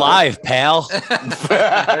 Okay. We're live, pal.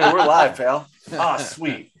 Hey, we're live, pal. Ah,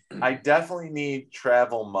 sweet. I definitely need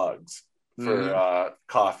travel mugs for Mhm.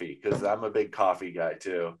 coffee because I'm a big coffee guy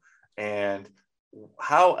too. And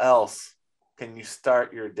how else can you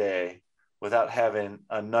start your day without having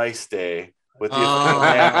a nice day with the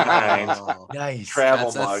kind Oh, Nice.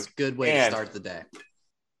 travel that's mug? a good way And- to start the day.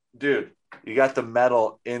 Dude, you got the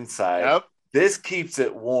metal inside. Yep. This keeps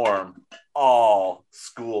it warm all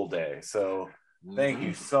school day. So thank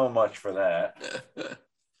you so much for that.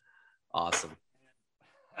 Awesome.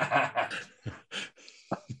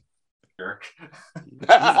 Jerk. He's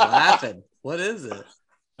laughing. What is it?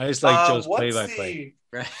 I just like Joe's What's play-by-play.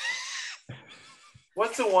 Right.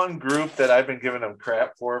 What's the one group that I've been giving them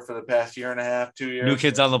crap for the past year and a half, 2 years? New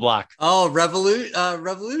Kids on the Block. Oh,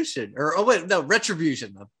 Revolution. Or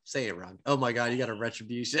Retribution. I'm saying it wrong. Oh my god, you got a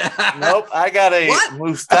Retribution. Nope, I got a What?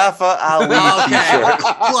 Mustafa Ali Okay.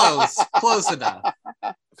 t-shirt.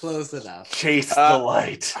 Close enough. Chase the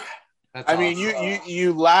light. That's I mean, awesome.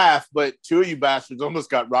 you laugh, but two of you bastards almost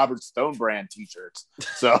got Robert Stone brand T-shirts.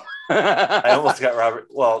 So I almost got Robert.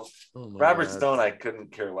 Well, Oh my Robert God. Stone, I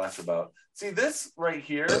couldn't care less about. See, this right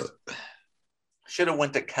here should have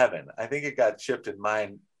went to Kevin. I think it got shipped in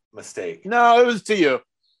my mistake. no, it was to you.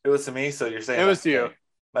 It was to me, so you're saying It was to you.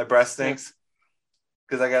 My breast stinks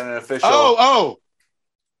because I got an official Oh,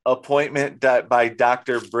 appointment by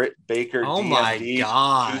Dr. Britt Baker. Oh my DMD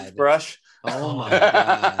God. Toothbrush. Oh my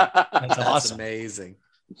god. That's That's awesome. amazing.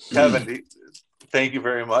 Kevin, thank you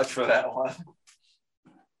very much for that one.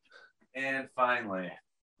 And finally,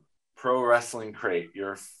 Pro Wrestling Crate,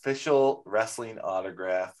 your official wrestling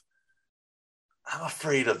autograph. I'm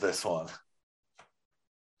afraid of this one.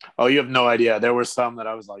 Oh, you have no idea. There were some that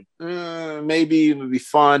I was like, maybe it would be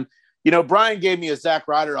fun. You know, Brian gave me a Zack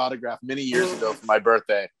Ryder autograph many years ago for my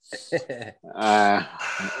birthday. It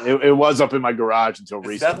was up in my garage until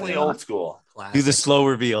recently. Definitely old school. Classic. Do the slow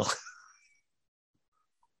reveal.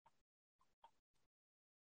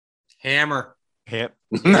 Hammer. Yep.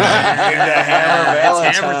 It's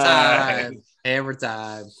hammer time. Hammer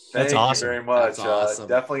time. That's Thank awesome. you very much. That's awesome.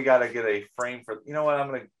 Definitely got to get a frame for. You know what? I'm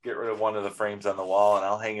going to get rid of one of the frames on the wall, and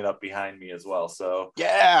I'll hang it up behind me as well. So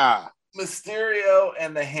Yeah. Mysterio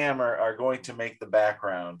and the Hammer are going to make the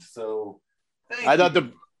background. So I thought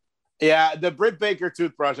the Britt Baker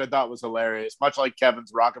toothbrush I thought was hilarious, much like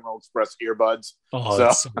Kevin's Rock and Roll Express earbuds. Oh, So-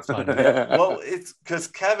 that's so funny. well, it's because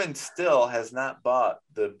Kevin still has not bought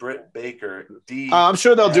the Britt Baker D. I'm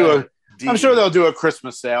sure they'll do a. D. I'm sure they'll do a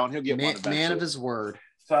Christmas sale, and he'll get one Man, eventually. man of his word.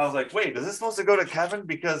 So I was like, wait, is this supposed to go to Kevin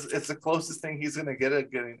because it's the closest thing he's going to get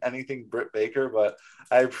at getting anything Britt Baker? But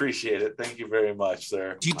I appreciate it. Thank you very much,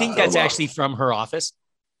 sir. Do you think that's actually from her office?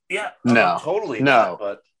 Yeah, No. totally No. not,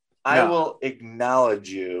 but I No. will acknowledge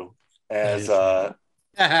you as a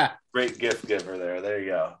great gift giver there. There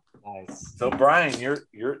you go. Nice. So Brian,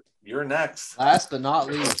 you're next. Last but not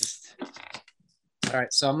least. All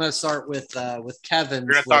right, so I'm going to start with Kevin's.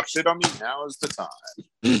 You're gonna talk shit on me. Now is the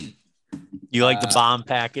time. You like the bomb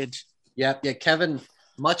package? Yep, yeah. Kevin,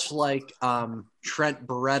 much like Trent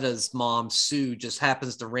Beretta's mom, Sue, just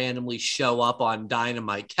happens to randomly show up on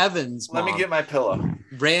Dynamite. Kevin's Let mom me get my pillow.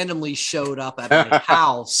 randomly showed up at my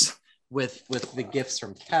house with the gifts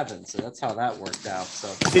from Kevin. So that's how that worked out.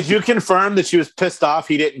 So Did you confirm that she was pissed off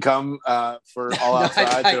he didn't come for All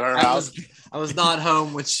Outside to her house? I was not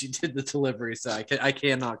home when she did the delivery, so I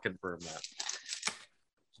cannot confirm that.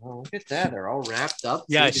 Oh, look at that. They're all wrapped up.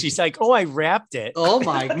 Yeah, she's like, oh, I wrapped it. Oh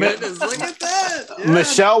my goodness, look at that. Yeah.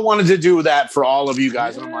 Michelle wanted to do that for all of you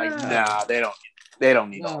guys, and I'm like, Yeah. nah, they don't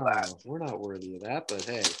need all that. No, we're not worthy of that, but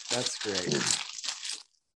hey, that's great.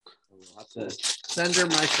 We'll have to send her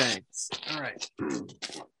my thanks. All right.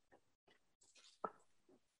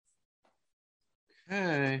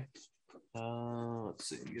 Okay. Let's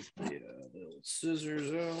see. Get the little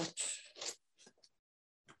scissors out.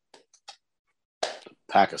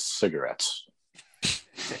 Pack of cigarettes.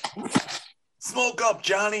 Smoke up,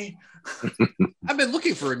 Johnny. I've been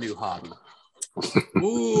looking for a new hobby.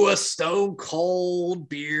 Ooh, a Stone Cold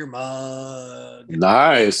beer mug.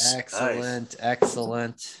 Nice. Excellent,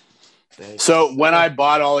 excellent. Thank So you. when I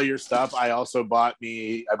bought all of your stuff, I also bought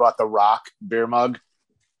the Rock beer mug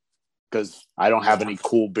because I don't have any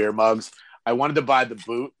cool beer mugs. I wanted to buy the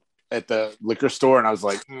boot at the liquor store, and I was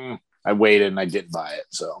like, I waited and I didn't buy it.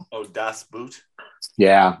 So Oh, Das Boot.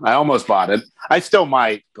 yeah, I almost bought it. I still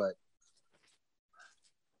might, but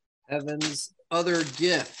Evan's other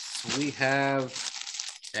gifts. We have.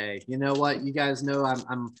 Hey, you know what? You guys know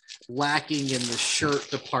I'm lacking in the shirt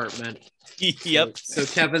department. Yep. So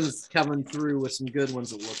Kevin's coming through with some good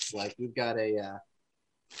ones. It looks like we've got a.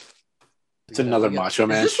 it's another Macho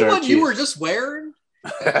Man Is this the shirt. one you were just wearing?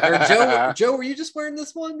 Or Joe, were you just wearing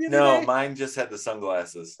this one the other No, day? mine just had the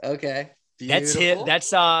sunglasses. Okay. That's Beautiful. it. That's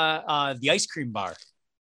the ice cream bar.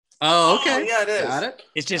 Oh, okay. Oh, yeah, it is. Got it.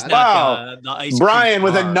 It's just Wow. not the ice Brian cream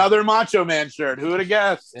with bar. another Macho Man shirt. Who would have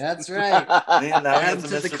guessed? That's right. Man, now he Add has a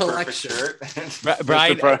to the Mr. Perfect collection. shirt.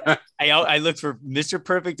 Brian, Mr. I looked for Mr.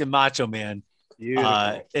 Perfect and Macho Man,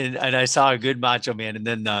 Beautiful. and I saw a good Macho Man, and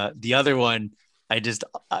then the other one,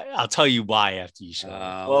 I'll tell you why after you show me.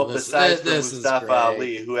 Well, besides this is Mustafa great.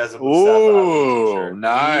 Ali, who has a Mustafa Ali Ooh, shirt.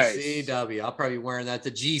 nice. GCW. I'll probably be wearing that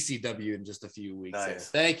to GCW in just a few weeks. Nice. Here.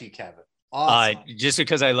 Thank you, Kevin. Awesome. Just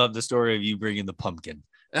because I love the story of you bringing the pumpkin.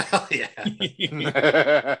 Oh,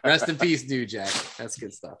 yeah. Rest in peace, New Jack. That's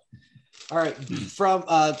good stuff. All right. From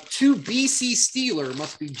to BC Steeler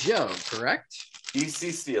must be Joe, correct?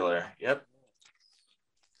 BC Steeler. Yep.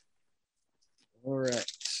 All right.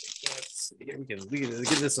 Let's see. We can get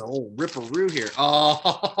this a whole ripperoo here.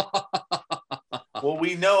 Oh. Well,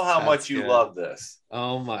 we know how That's much you good. love this.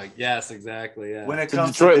 Oh my. Yes, exactly. Yeah. When it The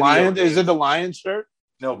comes Detroit to video Lions. games- Is it the Lions shirt?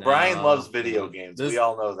 No, No. Brian loves video games. This- We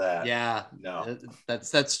all know that. Yeah. No.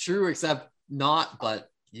 That's true, except not. But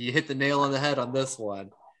you hit the nail on the head on this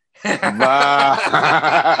one. Bah.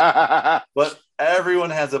 But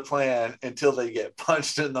everyone has a plan until they get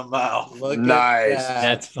punched in the mouth. Look at Nice. that.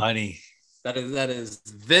 That's funny. That is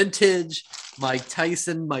vintage Mike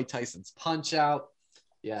Tyson's Punch Out.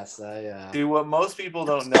 Yes, I See, what most people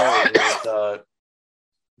don't know is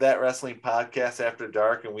That Wrestling Podcast After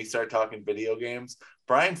Dark and we start talking video games,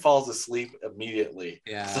 Brian falls asleep immediately.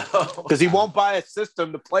 Yeah, because he won't buy a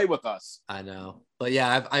system to play with us. I know. But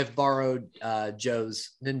yeah, I've borrowed Joe's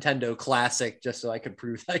Nintendo Classic just so I could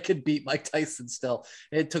prove I could beat Mike Tyson still.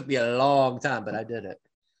 It took me a long time, but I did it.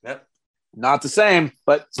 Yep. Not the same,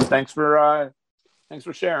 but thanks for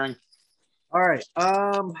sharing. All right.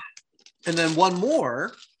 And then one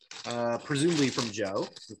more, presumably from Joe,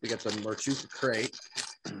 if we get the Marchuka crate.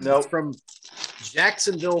 Nope. From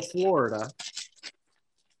Jacksonville, Florida.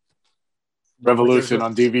 Revolution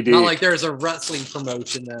on DVD. Not like there's a wrestling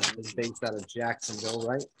promotion that is based out of Jacksonville,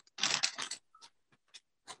 right?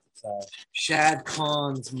 Shad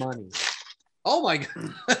Khan's Money. Oh my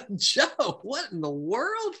God, Joe, what in the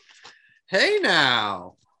world? Hey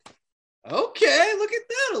now. Okay, look at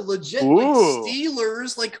that. A legit like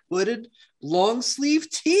Steelers like hooded long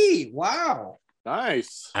sleeve tee. Wow.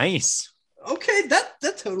 Nice. Okay,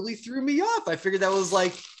 that totally threw me off. I figured that was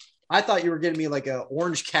like, I thought you were getting me like a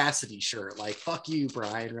Orange Cassidy shirt. Like, fuck you,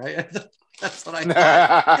 Brian, right? That's what I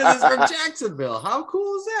thought. Because it's from Jacksonville. How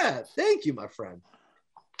cool is that? Thank you, my friend.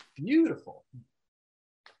 Beautiful.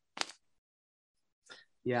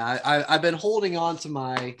 Yeah, I've been holding on to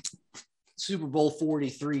my Super Bowl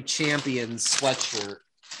 43 champions sweatshirt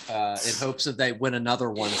in hopes that they win another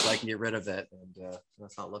one so I can get rid of it. And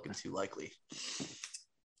that's not looking too likely.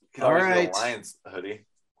 All right. Lions hoodie.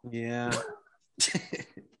 Yeah.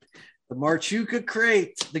 The Marchuka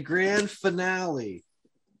crate, the grand finale.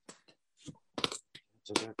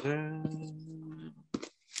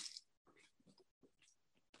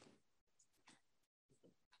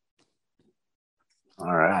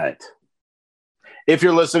 All right. If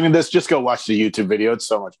you're listening to this, just go watch the YouTube video. It's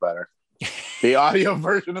so much better. The audio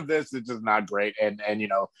version of this is just not great. And you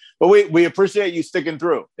know, but we appreciate you sticking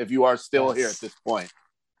through if you are still here at this point.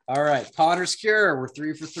 All right. Potter's Cure. We're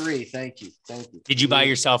 3 for 3. Thank you. Did you buy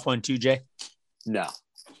yourself one too, Jay? No.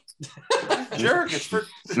 Jerk, it's for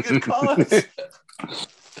a good cause.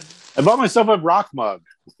 I bought myself a rock mug.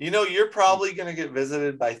 You know, you're probably going to get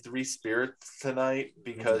visited by 3 spirits tonight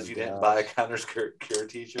because you didn't buy a Potter's Cure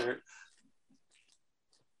t-shirt.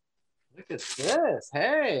 Look at this.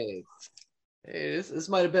 Hey, this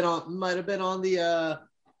might have been on the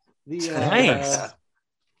nice.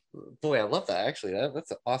 Boy, I love that. Actually,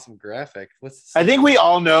 that's an awesome graphic. I think we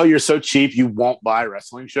all know you're so cheap you won't buy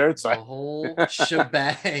wrestling shirts. The whole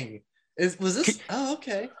shebang. Was this? Oh,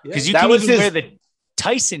 okay. Because you can even wear the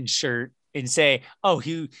Tyson shirt and say, "Oh,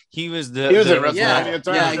 he was the at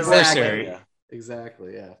WrestleMania exactly. Yeah,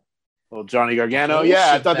 exactly. Yeah. Well, Johnny Gargano.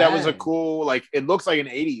 I thought that was a cool. Like, it looks like an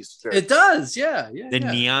 '80s shirt. It does. Yeah. The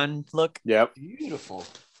neon look. Yep. Beautiful.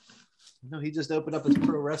 No, he just opened up his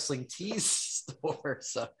pro wrestling tees store,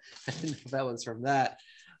 so I didn't know if that was from that.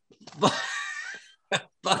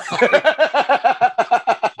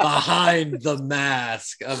 Behind the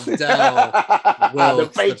mask of Del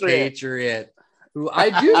Wilkes, the Patriot, who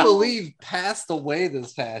I do believe passed away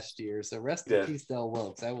this past year. So rest in peace, Del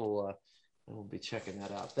Wilkes. I will be checking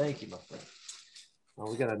that out. Thank you, my friend.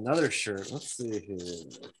 Oh, we got another shirt. Let's see here.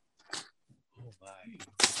 Oh my.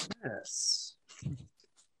 Yes.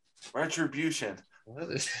 Retribution.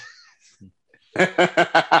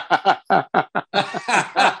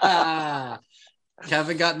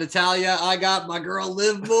 Kevin got Natalia. I got my girl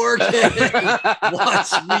Liv Morgan.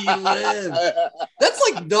 Watch me live. That's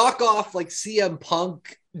like knockoff, like CM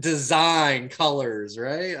Punk design colors,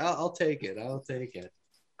 right? I'll take it.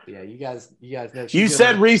 Yeah, you guys know. You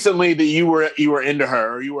said recently that you were into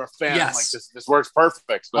her, or you were a fan. Yes. Like this works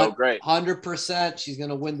perfect. So great. 100%. She's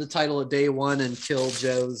gonna win the title at day one and kill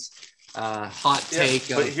Joe's hot take.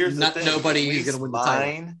 But here's the thing. Nobody is gonna win the title.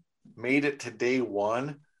 Mine made it to day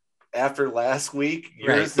one. After last week,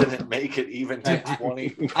 yours didn't make it even to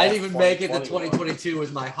 20. I didn't even make it to 2022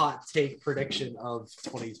 with my hot take prediction of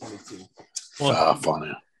 2022. Well,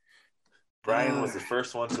 funny. Brian was the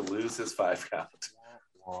first one to lose his 5 count.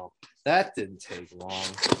 That didn't take long.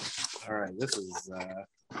 All right, this is. I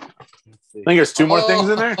think there's 2 more things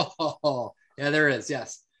in there. Yeah, there is.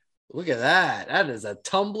 Yes. Look at that. That is a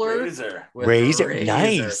tumbler. Razor.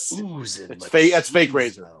 Nice. It's fake. That's fake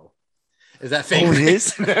razor. Is that fake? Oh, it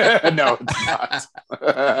is? No, it's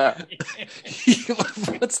not.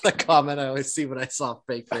 What's the comment I always see when I saw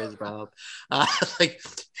fake razor Bob? Like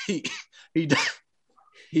he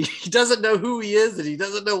doesn't know who he is and he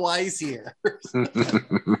doesn't know why he's here.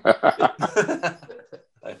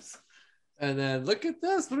 Nice. And then look at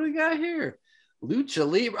this. What do we got here? Lucha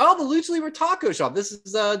Libre. Oh, the Lucha Libre Taco Shop. This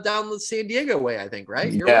is down the San Diego way, I think,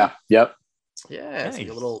 right? Yeah. Yep. Yeah. Nice.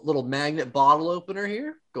 A little magnet bottle opener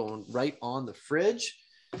here, going right on the fridge.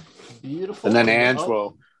 Beautiful. And then Ange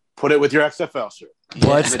will Put it with your XFL shirt.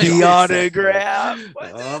 What's the autograph?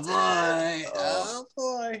 Oh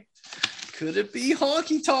boy. Could it be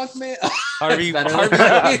honky tonk man? Harvey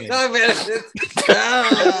Honky Tonk Man.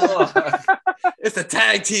 It's a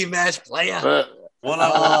tag team match, player. You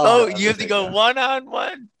have to go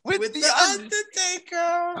one-on-one with the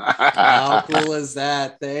Undertaker. How cool is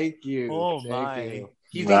that? Thank you. Oh, Thank my. you.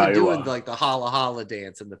 He's Nah, even you're doing welcome. like the holla holla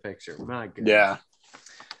dance in the picture. My goodness. Yeah.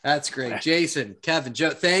 That's great. Jason, Kevin, Joe,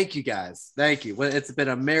 thank you guys. Thank you. Well, it's been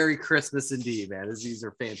a Merry Christmas indeed, man. These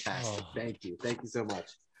are fantastic. Thank you. Thank you so much.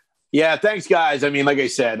 Yeah, thanks, guys. I mean, like I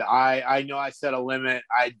said, I know I set a limit.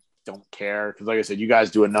 I don't care because, like I said, you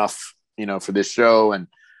guys do enough, for this show, and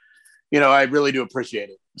I really do appreciate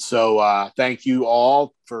it. So, thank you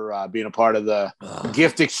all for being a part of the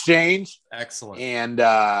gift exchange. Excellent. And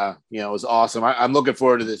it was awesome. I'm looking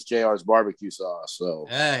forward to this JR's barbecue sauce. So,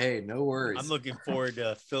 hey, no worries. I'm looking forward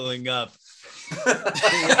to filling up.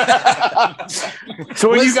 So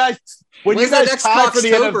when you guys next tie for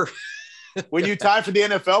the October? when you tie for the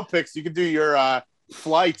NFL picks, you can do your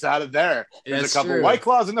flights out of there. There's That's a couple true. White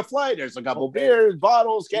Claws in the flight. There's a couple beers,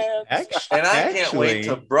 bottles, cans. And I can't wait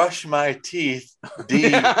to brush my teeth.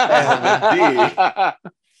 D.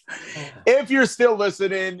 If you're still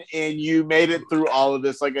listening and you made it through all of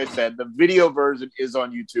this, like I said, the video version is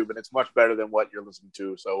on YouTube and it's much better than what you're listening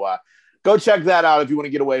to. So go check that out if you want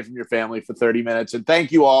to get away from your family for 30 minutes. And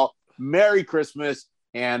thank you all. Merry Christmas.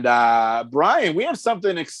 And Brian, we have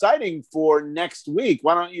something exciting for next week.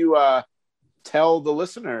 Why don't you tell the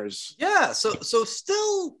listeners? Yeah, so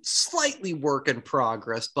still slightly work in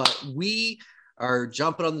progress, but we are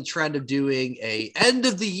jumping on the trend of doing a end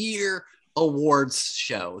of the year awards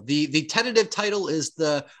show. The tentative title is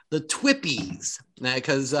the Twippies,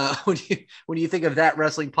 because when you think of That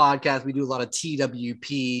Wrestling Podcast, we do a lot of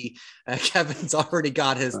TWP. Kevin's already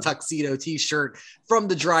got his tuxedo t-shirt from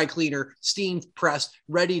the dry cleaner, steamed, pressed,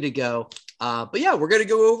 ready to go. But yeah, we're going to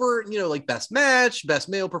go over, like best match, best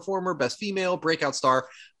male performer, best female, breakout star,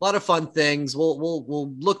 a lot of fun things.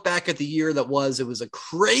 We'll look back at the year that was. It was a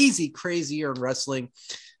crazy year in wrestling.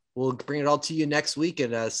 We'll bring it all to you next week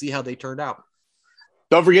and see how they turned out.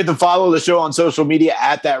 Don't forget to follow the show on social media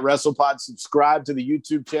at That WrestlePod. Subscribe to the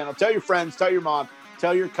YouTube channel. Tell your friends, tell your mom,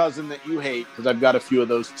 tell your cousin that you hate, because I've got a few of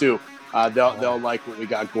those too. They'll like what we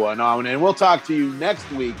got going on. And we'll talk to you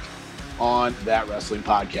next week on That Wrestling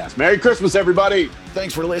Podcast. Merry Christmas, everybody.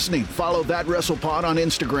 Thanks for listening. Follow That WrestlePod on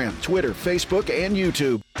Instagram, Twitter, Facebook, and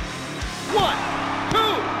YouTube. 1,